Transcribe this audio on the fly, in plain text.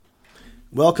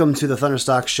Welcome to the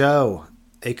Thunderstock Show,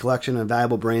 a collection of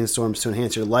valuable brainstorms to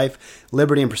enhance your life,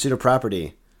 liberty, and pursuit of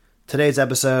property. Today's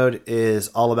episode is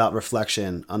all about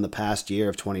reflection on the past year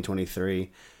of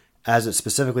 2023 as it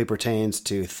specifically pertains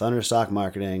to Thunderstock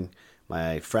Marketing,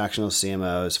 my fractional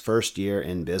CMO's first year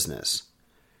in business.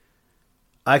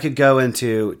 I could go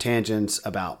into tangents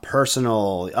about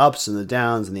personal, the ups and the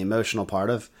downs and the emotional part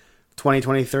of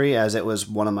 2023, as it was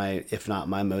one of my, if not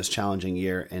my most challenging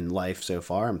year in life so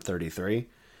far. I'm 33.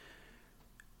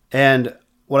 And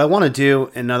what I want to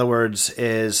do, in other words,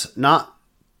 is not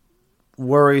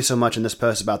worry so much in this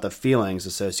post about the feelings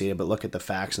associated, but look at the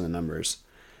facts and the numbers.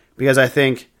 Because I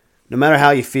think no matter how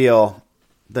you feel,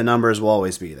 the numbers will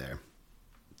always be there.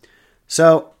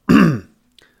 So I'm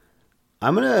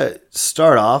going to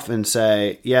start off and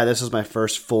say, yeah, this is my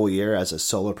first full year as a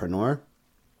solopreneur.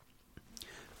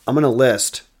 I'm going to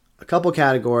list a couple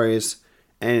categories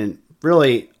and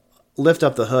really lift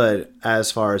up the hood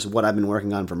as far as what I've been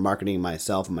working on for marketing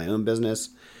myself and my own business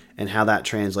and how that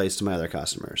translates to my other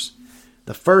customers.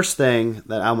 The first thing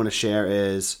that I want to share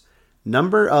is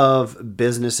number of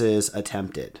businesses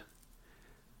attempted.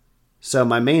 So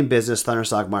my main business,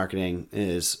 Thunderstock Marketing,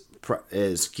 is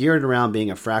geared around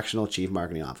being a fractional chief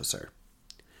marketing officer.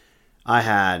 I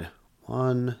had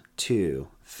 1, 2,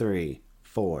 3,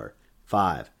 4,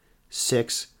 5,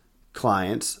 6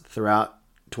 clients throughout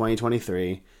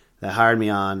 2023 that hired me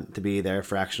on to be their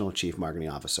fractional chief marketing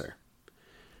officer.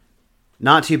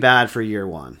 Not too bad for year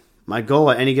one. My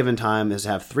goal at any given time is to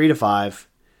have 3 to 5,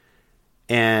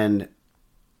 and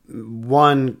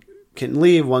one can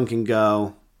leave, one can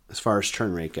go as far as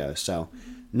churn rate goes. So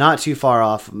not too far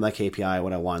off of my KPI,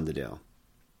 what I wanted to do.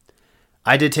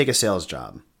 I did take a sales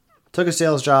job. Took a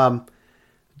sales job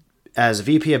as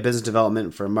VP of Business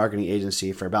Development for a marketing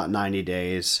agency for about 90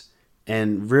 days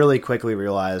and really quickly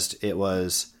realized it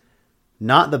was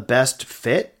not the best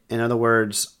fit. In other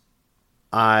words,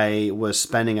 I was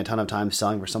spending a ton of time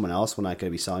selling for someone else when I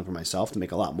could be selling for myself to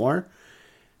make a lot more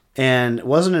and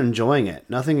wasn't enjoying it.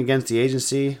 Nothing against the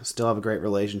agency, still have a great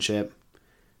relationship.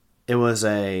 It was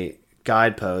a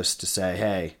guidepost to say,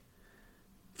 hey,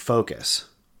 focus.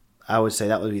 I would say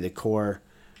that would be the core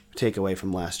takeaway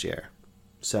from last year.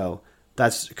 So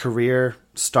that's career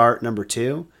start number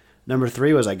 2. Number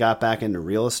 3 was I got back into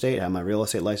real estate. I had my real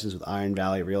estate license with Iron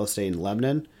Valley Real Estate in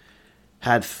Lebanon.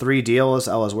 Had 3 deals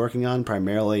I was working on,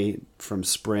 primarily from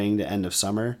spring to end of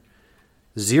summer.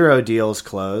 0 deals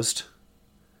closed.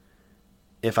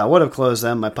 If I would have closed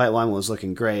them, my pipeline was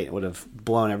looking great. It would have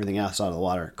blown everything else out of the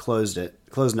water. Closed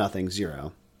nothing,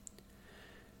 0.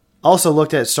 Also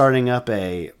looked at starting up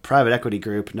a private equity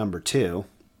group, number 2.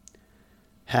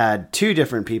 Had 2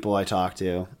 different people I talked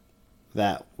to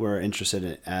that were interested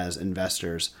in as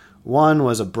investors. One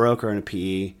was a broker and a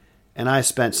PE, and I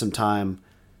spent some time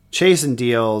chasing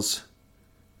deals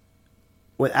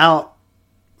without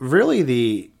really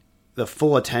the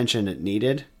full attention it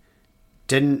needed.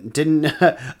 Didn't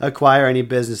acquire any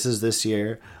businesses this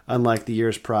year, unlike the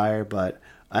years prior, but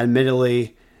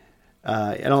admittedly,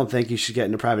 I don't think you should get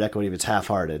into private equity if it's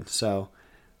half-hearted. So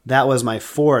that was my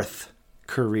 4th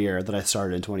career that I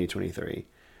started in 2023.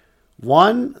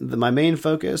 One, my main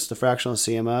focus, the fractional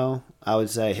CMO, I would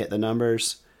say hit the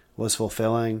numbers, was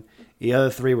fulfilling. The other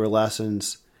 3 were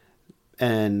lessons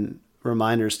and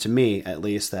reminders to me, at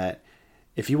least, that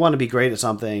if you want to be great at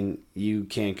something, you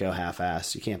can't go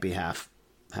half-assed. You can't be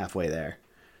halfway there.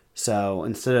 So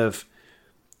instead of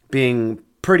being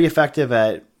pretty effective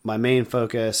at my main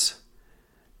focus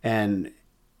and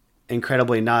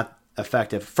incredibly not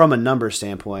effective from a number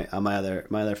standpoint on my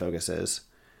other focuses,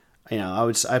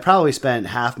 I probably spent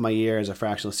half my year as a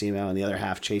fractional CMO and the other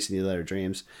half chasing the other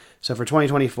dreams. So for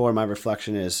 2024, my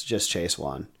reflection is just chase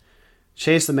one.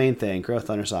 Chase the main thing, grow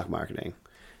Thunderstock Marketing.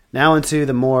 Now into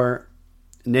the more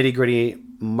nitty-gritty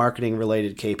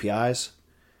marketing-related KPIs.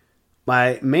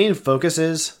 My main focus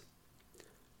is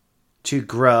to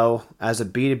grow as a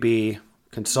B2B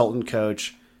consultant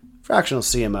coach, fractional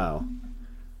CMO.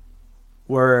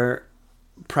 We're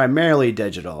primarily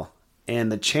digital,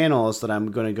 and the channels that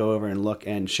I'm going to go over and look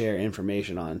and share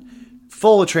information on,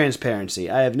 full transparency.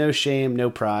 I have no shame, no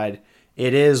pride.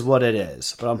 It is what it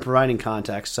is, but I'm providing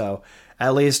context, so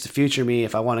at least future me,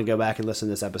 if I want to go back and listen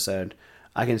to this episode,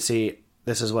 I can see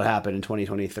this is what happened in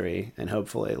 2023 and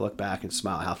hopefully look back and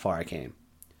smile how far I came.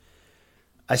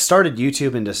 I started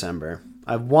YouTube in December.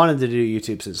 I've wanted to do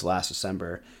YouTube since last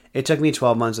December. It took me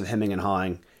 12 months of hemming and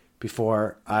hawing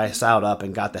before I saddled up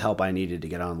and got the help I needed to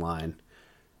get online.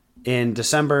 In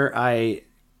December, I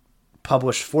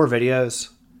published 4 videos.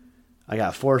 I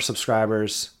got 4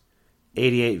 subscribers,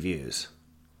 88 views.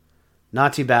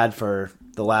 Not too bad for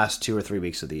the last 2 or 3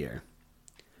 weeks of the year.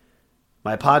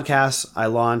 My podcasts I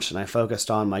launched and I focused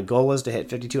on, my goal was to hit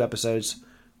 52 episodes,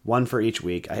 one for each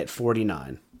week. I hit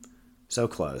 49. So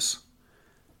close.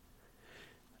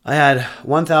 I had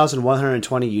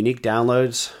 1,120 unique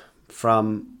downloads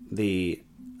from the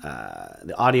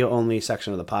audio-only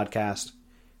section of the podcast.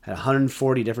 Had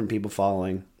 140 different people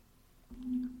following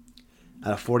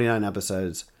out of 49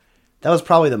 episodes. That was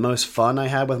probably the most fun I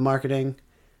had with marketing.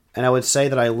 And I would say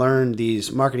that I learned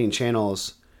these marketing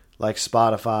channels like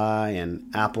Spotify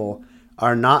and Apple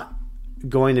are not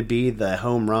going to be the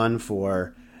home run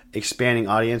for expanding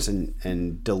audience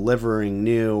and delivering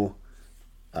new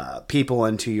people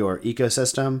into your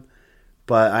ecosystem.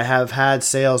 But I have had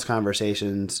sales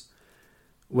conversations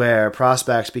where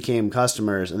prospects became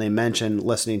customers and they mentioned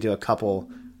listening to a couple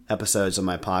episodes of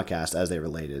my podcast as they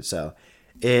related. So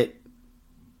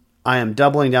I am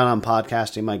doubling down on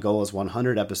podcasting. My goal is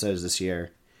 100 episodes this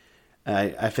year.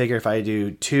 I figure if I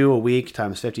do 2 a week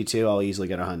times 52, I'll easily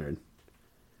get 100.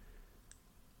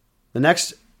 The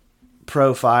next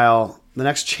profile, the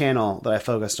next channel that I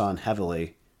focused on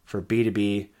heavily for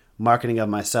B2B marketing of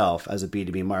myself as a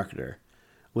B2B marketer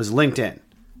was LinkedIn.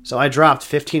 So I dropped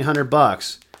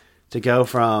 $1,500 to go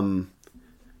from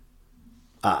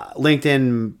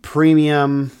LinkedIn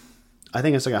Premium, I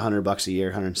think it's like $100 a year,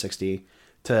 160,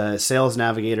 to Sales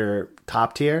Navigator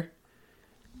top tier.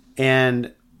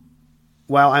 And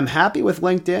while I'm happy with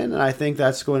LinkedIn, and I think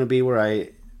that's going to be where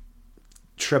I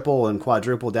triple and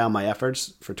quadruple down my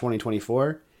efforts for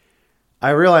 2024, I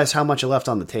realized how much I left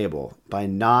on the table by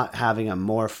not having a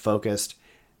more focused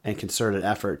and concerted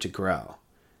effort to grow.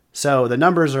 So the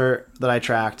numbers that I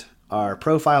tracked are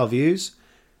profile views.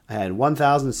 I had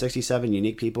 1,067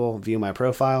 unique people view my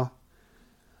profile.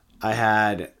 I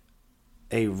had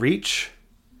a reach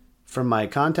from my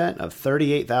content of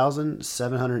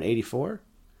 38,784.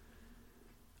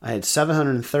 I had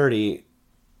 730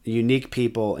 unique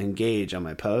people engage on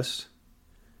my post.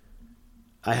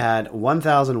 I had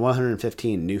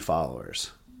 1,115 new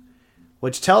followers,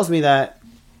 which tells me that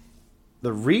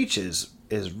the reach is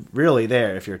really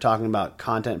there if you're talking about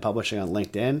content publishing on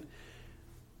LinkedIn.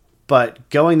 But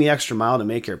going the extra mile to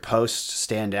make your posts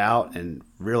stand out and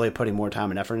really putting more time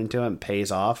and effort into them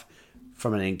pays off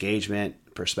from an engagement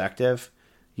perspective.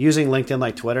 Using LinkedIn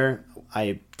like Twitter,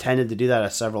 I tended to do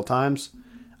that several times.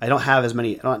 I don't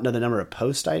know the number of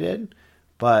posts I did,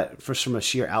 but from a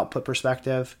sheer output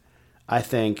perspective, I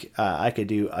think I could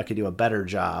do a better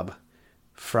job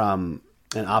from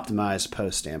an optimized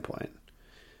post standpoint.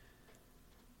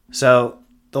 So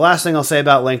the last thing I'll say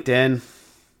about LinkedIn,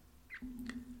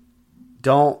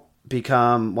 don't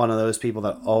become one of those people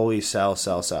that always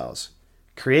sells.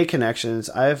 Create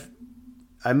connections.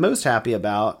 I'm most happy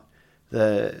about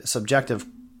the subjective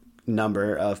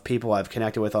number of people I've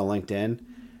connected with on LinkedIn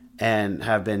and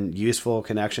have been useful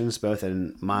connections both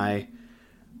in my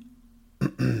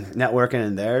networking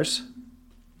and theirs.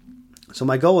 So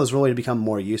my goal is really to become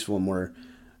more useful and more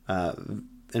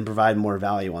and provide more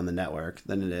value on the network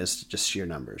than it is just sheer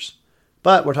numbers.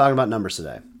 But we're talking about numbers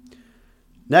today.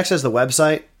 Next is the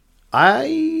website.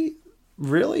 I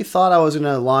really thought I was going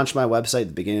to launch my website at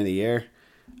the beginning of the year.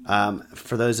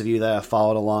 For those of you that have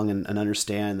followed along and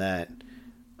understand that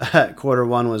quarter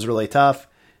one was really tough,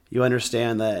 you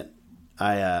understand that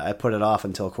I put it off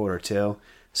until quarter two.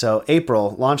 So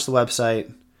April, launched the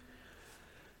website,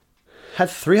 had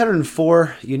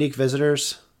 304 unique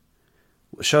visitors,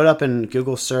 showed up in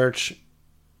Google search.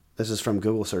 This is from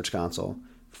Google Search Console,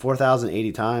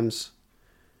 4,080 times,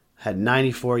 had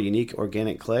 94 unique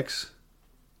organic clicks.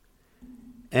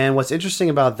 And what's interesting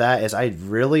about that is I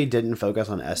really didn't focus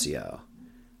on SEO.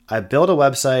 I built a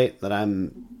website that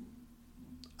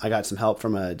I got some help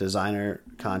from a designer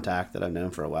contact that I've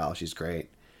known for a while. She's great.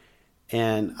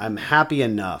 And I'm happy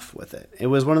enough with it. It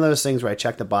was one of those things where I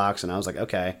checked the box and I was like,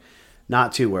 okay,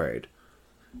 not too worried.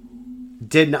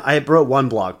 I wrote one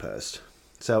blog post.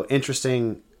 So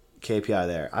interesting KPI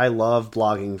there. I love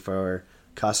blogging for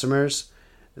customers.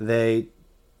 There's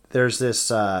this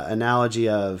analogy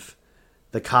of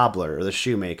the cobbler or the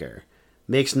shoemaker.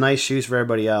 Makes nice shoes for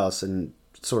everybody else and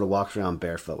sort of walks around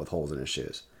barefoot with holes in his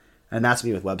shoes. And that's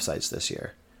me with websites this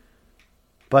year.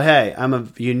 But hey, I'm a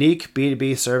unique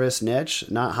B2B service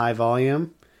niche, not high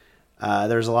volume.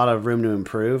 There's a lot of room to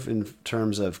improve in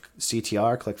terms of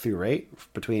CTR, click-through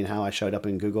rate, between how I showed up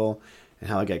in Google and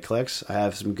how I get clicks. I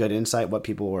have some good insight what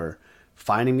people were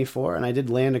finding me for, and I did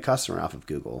land a customer off of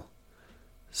Google.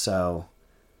 So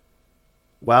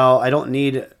while I don't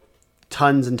need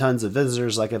tons and tons of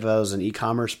visitors like if I was an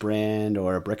e-commerce brand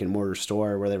or a brick-and-mortar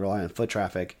store where they rely on foot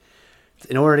traffic,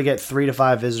 in order to get 3 to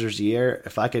 5 visitors a year,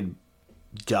 if I could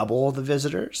double the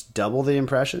visitors, double the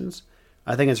impressions,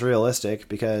 I think it's realistic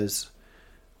because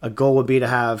a goal would be to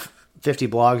have 50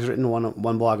 blogs written,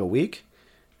 one blog a week,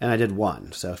 and I did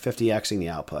one, so 50xing the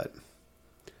output.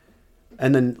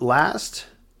 And then last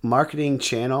marketing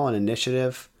channel and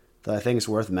initiative that I think is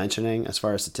worth mentioning as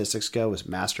far as statistics go was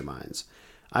masterminds.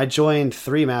 I joined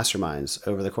 3 masterminds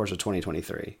over the course of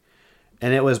 2023,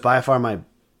 and it was by far my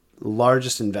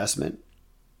largest investment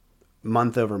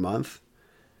month over month.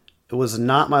 It was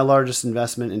not my largest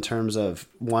investment in terms of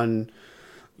one,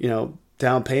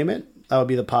 down payment. That would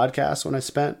be the podcast when I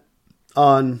spent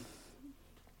on,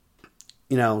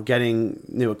 getting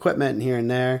new equipment here and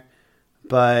there.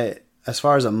 But as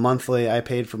far as a monthly, I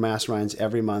paid for masterminds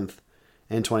every month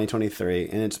in 2023.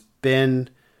 And it's been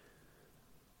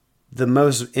the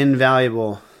most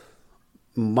invaluable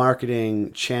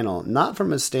marketing channel, not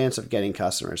from a stance of getting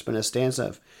customers, but a stance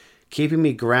of keeping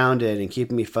me grounded and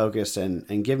keeping me focused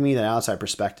and giving me that outside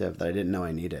perspective that I didn't know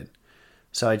I needed.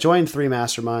 So I joined 3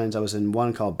 masterminds. I was in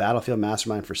one called Battlefield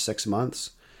Mastermind for 6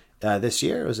 months. This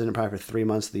year, I was in it probably for 3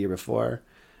 months the year before.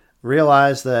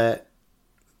 Realized that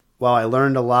while I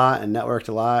learned a lot and networked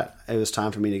a lot, it was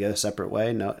time for me to go a separate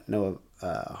way. No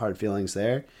hard feelings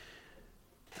there.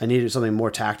 I needed something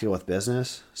more tactical with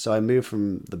business. So I moved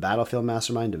from the Battlefield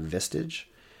Mastermind to Vistage,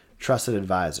 Trusted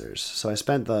Advisors. So I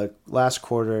spent the last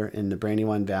quarter in the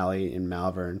Brandywine Valley in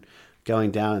Malvern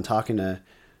going down and talking to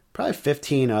probably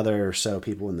 15 other or so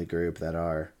people in the group that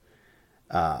are,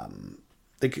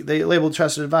 they labeled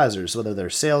trusted advisors, whether they're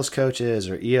sales coaches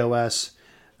or EOS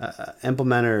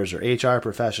implementers or HR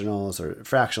professionals or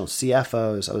fractional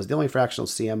CFOs. I was the only fractional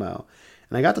CMO.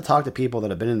 And I got to talk to people that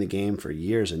have been in the game for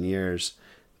years and years,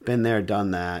 been there,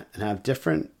 done that, and have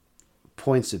different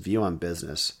points of view on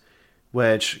business,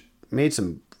 which made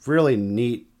some really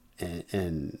neat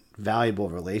and valuable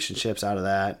relationships out of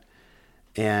that.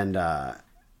 And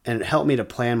it helped me to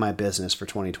plan my business for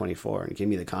 2024 and gave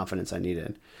me the confidence I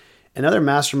needed. Another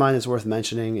mastermind that's worth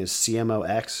mentioning is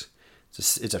CMOX.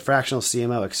 It's a fractional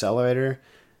CMO accelerator.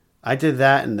 I did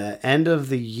that in the end of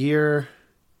the year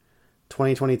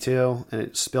 2022, and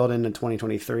it spilled into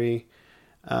 2023.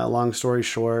 Long story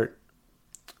short,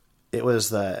 it was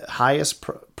the highest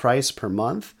price per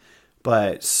month,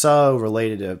 but so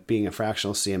related to being a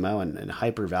fractional CMO and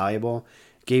hyper valuable.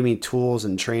 Gave me tools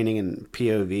and training and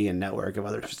POV and network of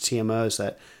other CMOs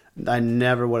that I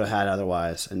never would have had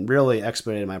otherwise, and really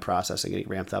expedited my process and getting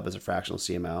ramped up as a fractional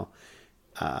CMO.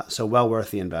 So well worth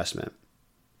the investment.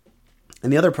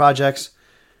 And the other projects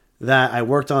that I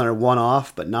worked on are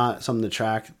one-off, but not something to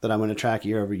track that I'm going to track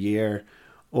year over year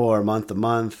or month to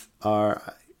month.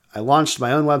 Are I launched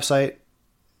my own website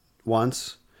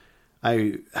once.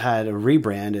 I had a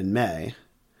rebrand in May.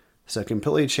 So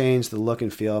completely changed the look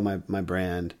and feel of my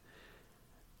brand.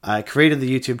 I created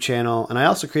the YouTube channel, and I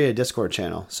also created a Discord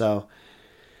channel. So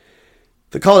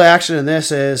the call to action in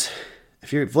this is,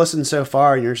 if you've listened so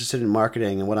far and you're interested in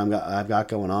marketing and what I've got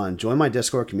going on, join my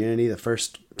Discord community. The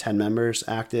first 10 members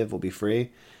active will be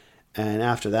free. And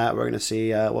after that, we're going to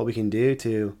see what we can do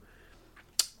to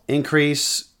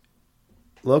increase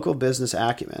local business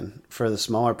acumen for the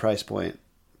smaller price point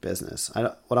business.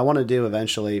 What I want to do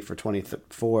eventually for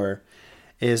 2024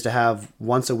 is to have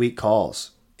once a week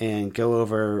calls and go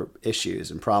over issues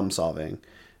and problem solving,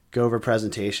 go over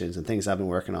presentations and things I've been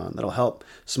working on that'll help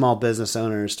small business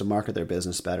owners to market their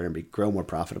business better and grow more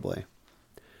profitably.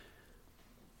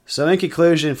 So in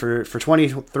conclusion, for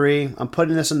 23, I'm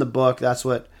putting this in the book. That's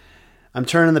what I'm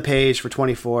turning the page for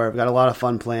 24. I've got a lot of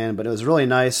fun planned, but it was really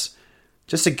nice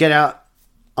just to get out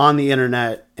on the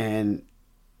internet and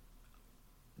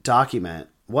document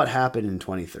what happened in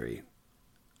 23.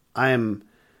 I am,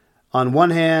 on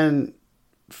one hand,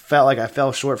 felt like I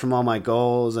fell short from all my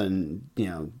goals, and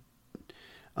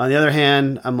on the other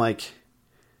hand, I'm like,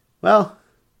 well,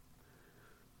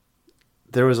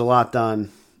 there was a lot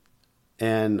done,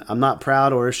 and I'm not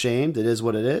proud or ashamed. It is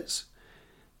what it is.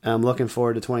 And I'm looking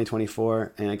forward to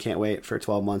 2024, and I can't wait for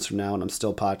 12 months from now when I'm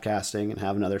still podcasting and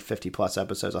have another 50 plus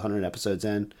episodes, 100 episodes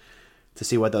in, to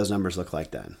see what those numbers look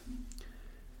like then.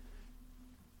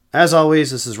 As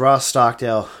always, this is Ross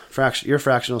Stockdale, your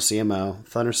fractional CMO,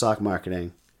 Thunderstock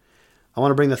Marketing. I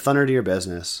want to bring the thunder to your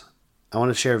business. I want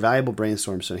to share valuable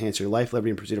brainstorms to enhance your life,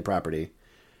 liberty, and pursuit of property.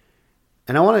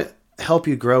 And I want to help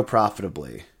you grow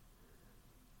profitably.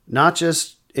 Not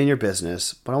just in your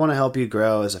business, but I want to help you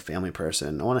grow as a family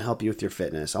person. I want to help you with your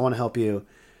fitness. I want to help you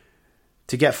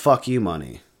to get fuck you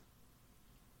money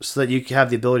so that you can have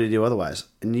the ability to do otherwise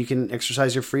and you can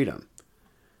exercise your freedom.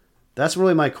 That's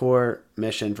really my core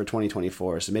mission for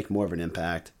 2024, is to make more of an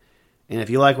impact. And if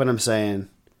you like what I'm saying,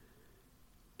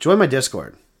 join my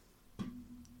Discord.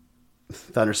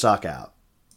 Thunderstock out.